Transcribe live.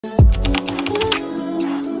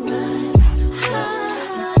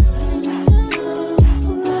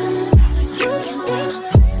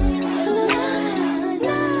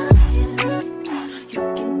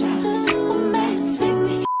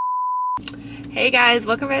Hey guys,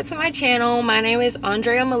 welcome back to my channel. My name is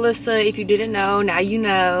Andrea Melissa. If you didn't know, now you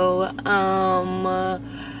know.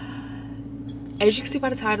 As you can see by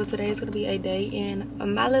the title, today is going to be a day in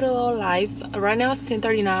my little life. Right now it's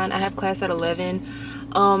 10:39. I have class at 11.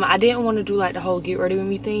 I didn't want to do like the whole get ready with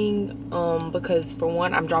me thing because for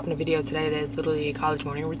one, I'm dropping a video today that's literally a college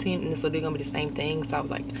morning routine and it's literally going to be the same thing. So I was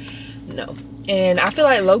like, no. And I feel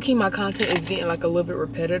like low-key my content is getting like a little bit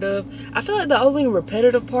repetitive. I feel like the only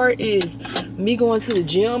repetitive part is me going to the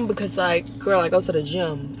gym because like, girl, I go to the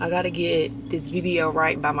gym. I gotta get this video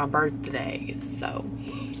right by my birthday. So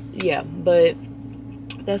yeah, but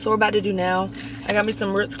that's what we're about to do now. I got me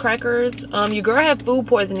some Ritz crackers. Your girl had food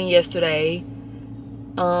poisoning yesterday.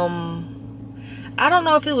 I don't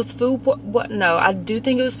know if it was food no, I do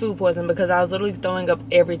think it was food poisoning because I was literally throwing up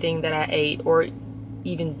everything that I ate or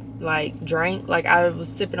even like drank. Like I was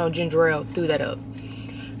sipping on ginger ale, threw that up.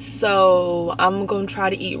 So I'm gonna try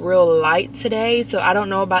to eat real light today. So I don't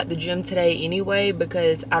know about the gym today anyway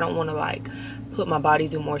because I don't want to like put my body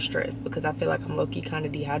through more stress because I feel like I'm low-key kind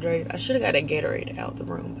of dehydrated. I should have got a Gatorade out the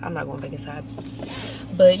room. I'm not going back inside.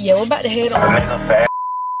 But yeah, we're about to head on.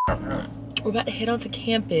 We're about to head on to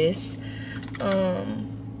campus. Oh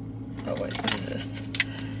wait, what is this?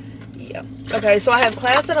 Yeah. Okay, so I have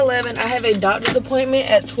class at 11. I have a doctor's appointment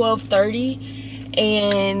at 12:30,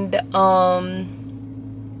 and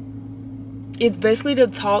it's basically to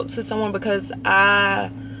talk to someone because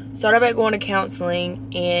I started back going to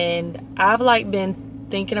counseling, and I've like been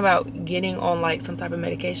thinking about getting on like some type of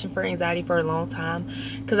medication for anxiety for a long time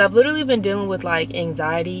because I've literally been dealing with like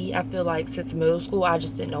anxiety. I feel like since middle school. I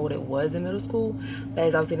just didn't know what it was in middle school, but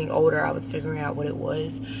as I was getting older I was figuring out what it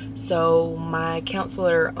was. So my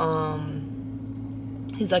counselor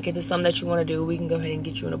he's like, if it's something that you want to do, we can go ahead and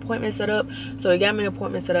get you an appointment set up. So he got me an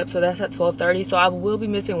appointment set up, so that's at 12:30. So I will be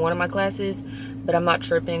missing one of my classes, but I'm not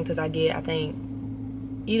tripping because I get, I think,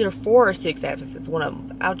 either 4 or 6 absences. One of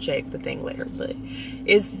them, I'll check the thing later, but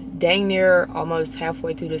it's dang near almost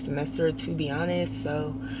halfway through the semester, to be honest,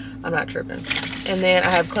 so I'm not tripping. And then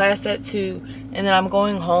I have class at 2, and then I'm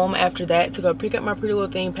going home after that to go pick up my Pretty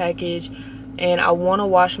Little Thing package, and I want to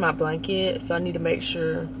wash my blanket, so I need to make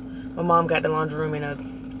sure my mom got the laundry room in a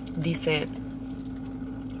decent,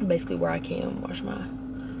 basically where I can wash my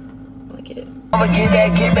blanket. I'ma get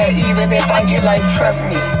that, even if I get life, trust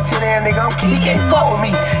me. See that nigga, he can't fuck with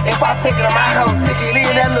me. If I take it to my house, stick it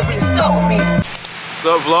in, that little bitch stuck with me. What's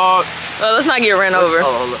up, vlog? Let's not get ran over.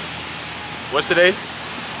 Oh, what's today?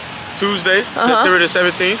 Tuesday, September the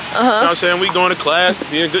 17th. You know what I'm saying? We going to class,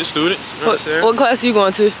 being good students. You know what I'm saying? What class are you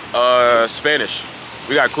going to? Spanish.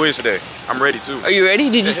 We got a quiz today. I'm ready too. Are you ready?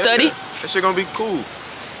 Did you study? Yeah. That shit gonna be cool.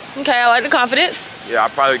 Okay, I like the confidence. Yeah, I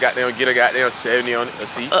probably get a goddamn 70 on it. A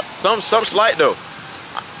C. Some slight though.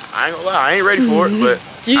 I ain't gonna lie, I ain't ready for it, but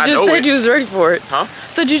you just said you was ready for it. Huh?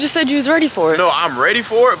 So you just said you was ready for it. No, I'm ready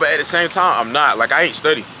for it, but at the same time, I'm not. Like I ain't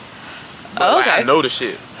study. But, oh, okay. Like, I know the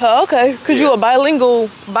shit. Oh, okay. Cause you a bilingual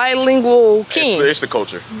king. It's the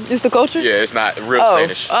culture. It's the culture? Yeah, it's not real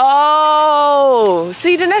Spanish. Oh,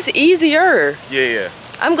 see, then that's easier. Yeah.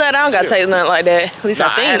 I'm glad I don't gotta take nothing like that. At least I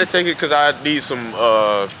think. I had to take it because I need some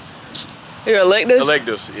your electives?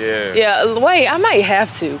 Electives, yeah. Yeah, wait, I might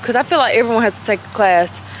have to because I feel like everyone has to take a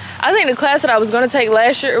class. I think the class that I was gonna take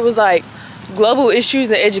last year, it was like global issues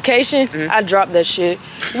and education. I dropped that shit.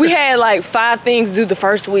 We had like 5 things due the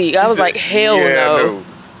first week. I was like, hell no.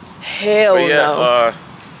 Hell no.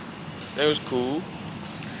 That was cool.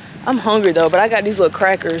 I'm hungry though, but I got these little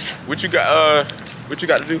crackers. What you got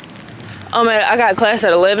to do? I got class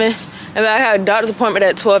at 11, and then I had a doctor's appointment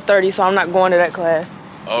at 12:30, so I'm not going to that class.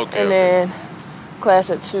 Okay. And then class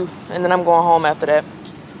at 2, and then I'm going home after that.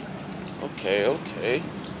 Okay.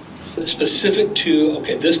 Specific to,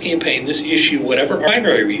 okay, this campaign, this issue, whatever,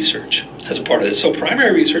 primary research as a part of this. So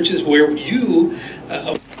primary research is where you...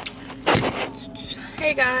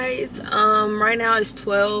 Hey guys, right now it's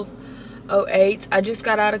 12:08. I just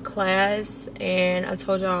got out of class, and I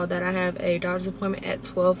told y'all that I have a doctor's appointment at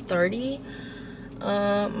 12:30.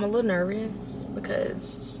 I'm a little nervous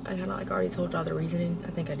because I kind of like already told y'all the reasoning.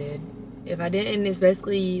 I think I did. If I didn't, it's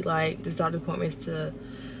basically like this doctor's appointment is to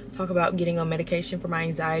talk about getting on medication for my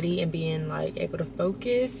anxiety and being like able to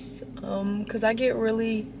focus. Because I get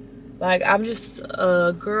really like, I'm just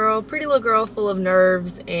a girl, pretty little girl full of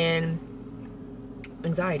nerves and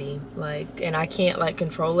anxiety, like, and I can't like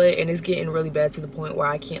control it, and it's getting really bad to the point where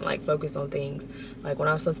I can't like focus on things. Like when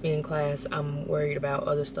I'm supposed to be in class, I'm worried about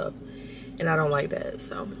other stuff, and I don't like that.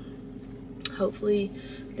 So hopefully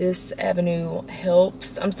this avenue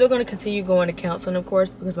helps. I'm still going to continue going to counseling, of course,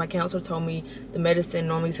 because my counselor told me the medicine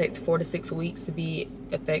normally takes 4 to 6 weeks to be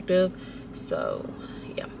effective. So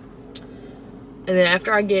yeah, And then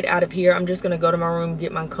after I get out of here, I'm just gonna go to my room,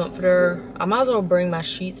 get my comforter. I might as well bring my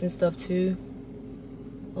sheets and stuff too.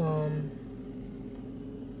 Cause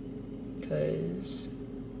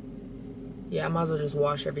yeah, I might as well just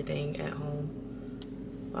wash everything at home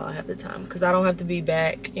while I have the time. Cause I don't have to be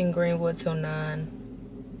back in Greenwood till 9.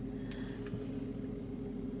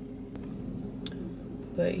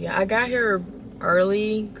 But yeah, I got here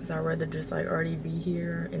early because I'd rather just like already be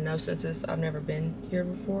here. And no, since I've never been here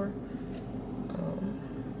before.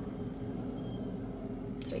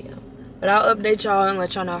 So yeah, but I'll update y'all and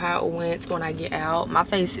let y'all know how it went when I get out. My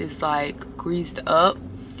face is like greased up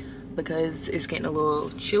because it's getting a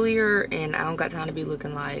little chillier and I don't got time to be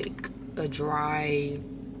looking like a dry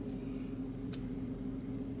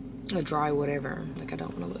whatever. Like I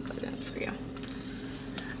don't want to look like that. So yeah,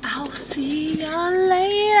 I'll see y'all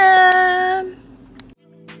later.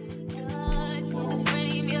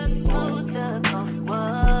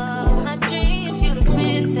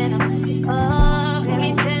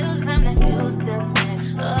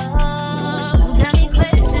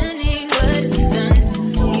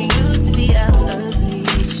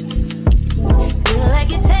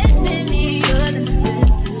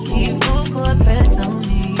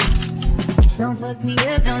 Don't fuck me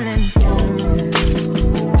up, don't let me down.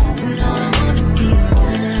 You know I wanna be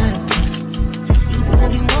around. You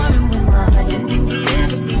talking more and with my heart. Didn't think it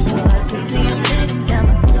ever be so hard. Crazy, I'm letting down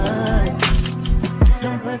my guard.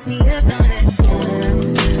 Don't fuck me up, don't let me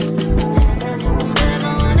down. Cause if it's love, I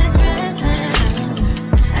wanna drown.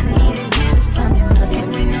 I need to hear it from you. But can't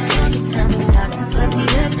wait no longer time. Don't fuck me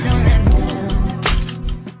up, don't let me down.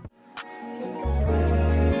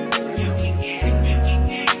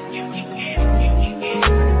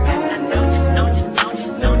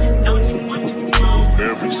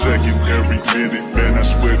 Second, every minute, man, I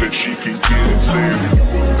swear that she can get it. Saying you a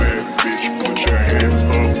bad bitch, put your hands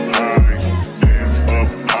up high, hands up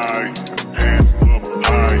high, hands up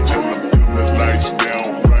high. Till I put the lights down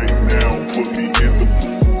right now, put me in the mood.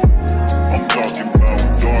 I'm talking about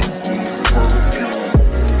dark perfume,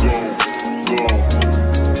 go.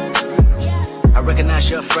 I recognize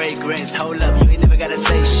your fragrance, hold up, you ain't never gotta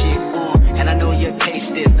say shit, and I know your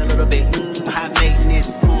taste is a little bit, high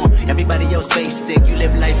maintenance, everybody else basic, you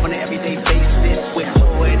live life on an everyday basis with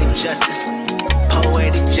poetic justice,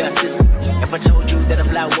 poetic justice. If I told you that a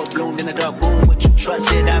flower bloomed in a dark room, would you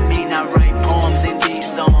trust it? I mean, I write poems in these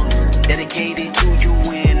songs dedicated to you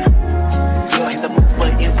when you're in the mood for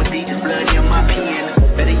empathy, is blood in my pen.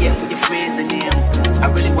 Better yet, with your friends and them. I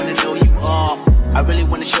really wanna know you all, I really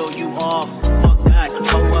wanna show you off. Fuck that,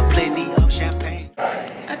 pour up plenty of champagne.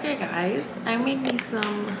 Okay guys, I made me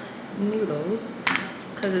some noodles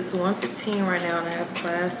because it's 1:15 right now and I have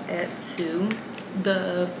class at 2.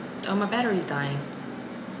 My battery's dying.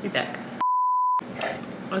 Be back.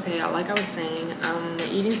 Okay, like I was saying, I'm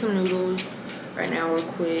eating some noodles right now real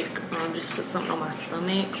quick. Just put something on my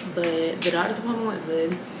stomach, but the doctor's appointment went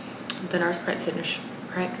good. The nurse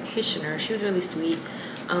practitioner, she was really sweet.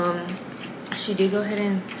 She did go ahead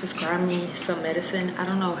and prescribe me some medicine. I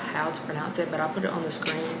don't know how to pronounce it, but I'll put it on the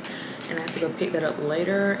screen and I have to go pick that up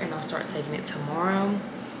later and I'll start taking it tomorrow.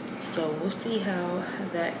 So we'll see how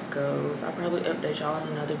that goes. I'll probably update y'all in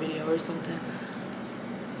another video or something.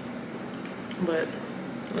 But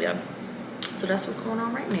yeah, so that's what's going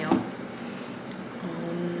on right now.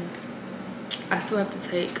 I still have to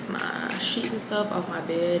take my sheets and stuff off my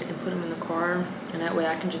bed and put them in the car, and that way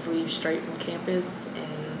I can just leave straight from campus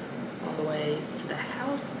and on the way to the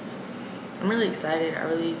house. I'm really excited.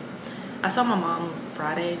 I saw my mom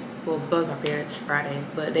Friday, well, both my parents Friday,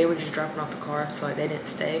 but they were just dropping off the car, so like they didn't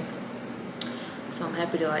stay. So I'm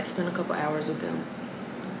happy to like spend a couple hours with them.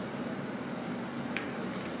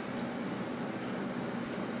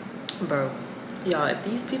 Bro, y'all, if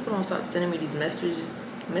these people don't start sending me these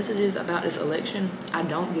messages about this election, I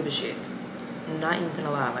don't give a shit. I'm not even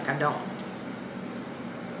gonna lie, like I don't.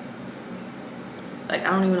 Like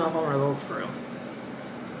I don't even know if I want to vote for real.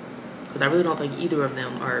 Because I really don't think either of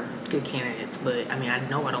them are good candidates. But I mean, I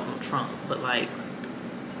know I don't want Trump, but like,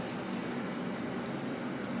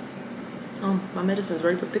 my medicine's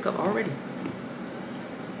ready for pickup already.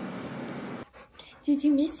 Did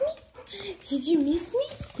you miss me? Did you miss me?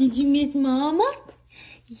 Did you miss Mama?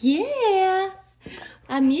 Yeah,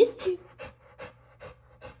 I missed you.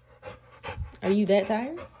 Are you that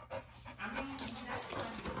tired?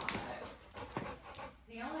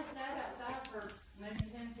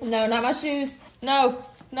 No, not my shoes. No,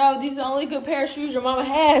 these are the only good pair of shoes your mama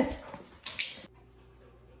has.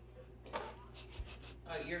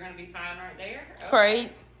 Oh, you're gonna be fine right there? Okay.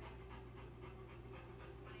 Great.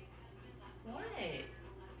 What?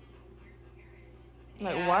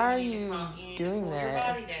 Like, Yeah, why are need to you calm- need to doing cool your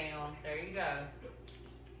that? body down. There you go.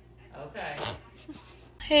 Okay.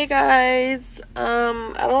 Hey guys,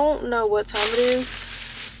 I don't know what time it is.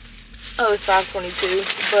 Oh, it's 5:22.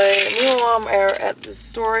 But me and mom are at the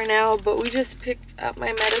store right now. But we just picked up my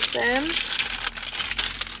medicine.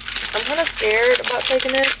 I'm kind of scared about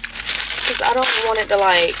taking this because I don't want it to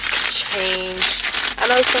like change. I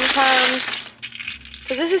know sometimes,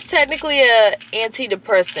 because this is technically a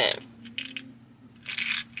antidepressant.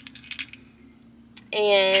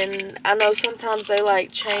 And I know sometimes they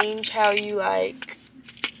like change how you like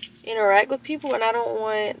interact with people, and I don't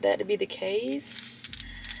want that to be the case.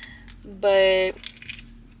 But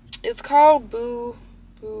it's called bupropion.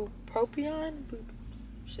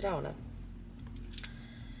 Shit, I don't know.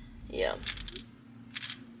 Yeah.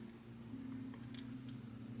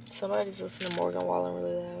 Somebody's listening to Morgan Wallen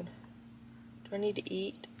really loud. Do I need to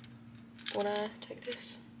eat when I take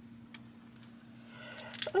this?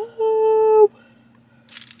 Oh.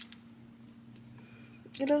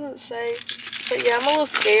 It doesn't say. But yeah, I'm a little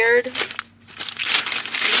scared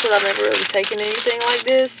because I've never really taken anything like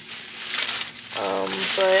this.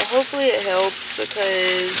 But hopefully it helps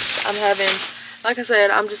because I'm having, like I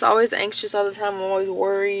said, I'm just always anxious all the time. I'm always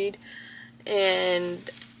worried. And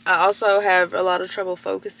I also have a lot of trouble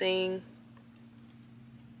focusing.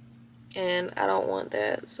 And I don't want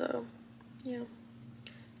that, so yeah.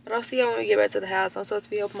 But I'll see y'all when we get back to the house. I'm supposed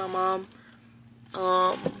to be helping my mom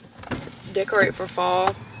decorate for fall.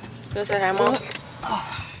 You gonna say hi, Mom?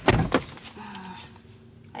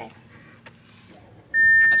 Hey.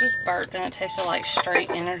 I just burped and it tasted like straight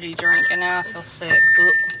energy drink, and now I feel sick.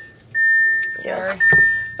 Oop. Yeah.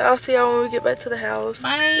 But I'll see y'all when we get back to the house.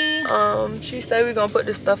 Bye. She said we're gonna put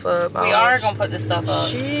this stuff up. We are gonna put this stuff up.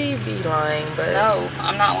 She be lying, but No,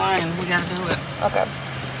 I'm not lying. We gotta do it. okay.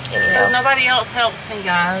 Because Anyhow, nobody else helps me,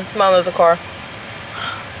 guys. Mom, there's a car.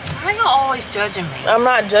 Why are you always judging me? I'm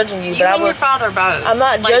not judging you, You but I and your would. father both. I'm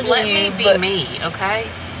not like, judging let you, me be but- me, okay?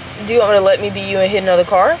 Do you want me to let me be you and hit another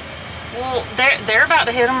car? Well, they're about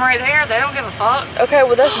to hit them right there. They don't give a fuck. Okay,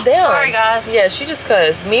 well that's them. Sorry, guys. Yeah, she just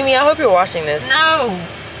cussed. Mimi, I hope you're watching this. No.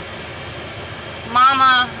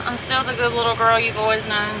 Mama, I'm still the good little girl you've always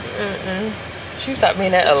known. She stopped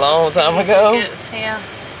being that a Just long time speeding ago. tickets, yeah.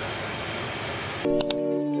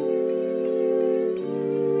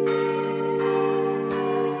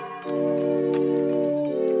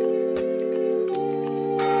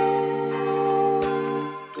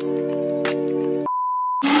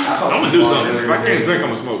 I'm gonna do something. If I can't drink, I'm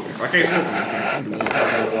gonna smoke. If I can't smoke, I'm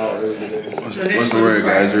gonna drink. What's the word,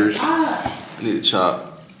 guysers? I need to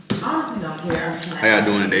chop. Honestly, don't care. How y'all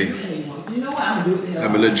doing today? You know what? I'm gonna do it.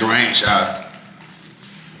 Have a little drink shot.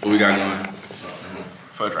 What we got going?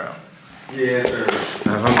 First round. Yes, sir. If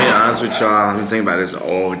I'm being honest with y'all, I've been thinking about this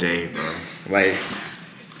all day, bro. Like,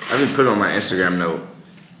 I've been putting on my Instagram note.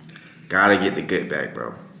 Gotta get the good back,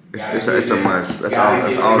 bro. It's a must. That's all.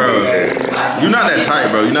 That's all. Bro, you're not that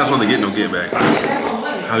tight, bro. You're not supposed to get no get back.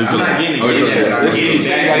 How you feeling? You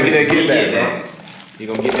gotta get that get back, bro. You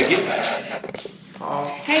gonna get the get back.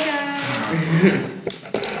 Hey, guys.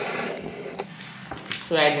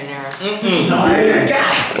 Swag in there.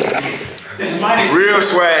 Real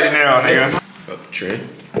swag in there, nigga. Trey.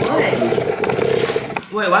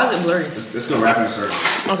 Wait, why is it blurry? Let's go wrap in a circle.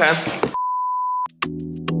 Okay.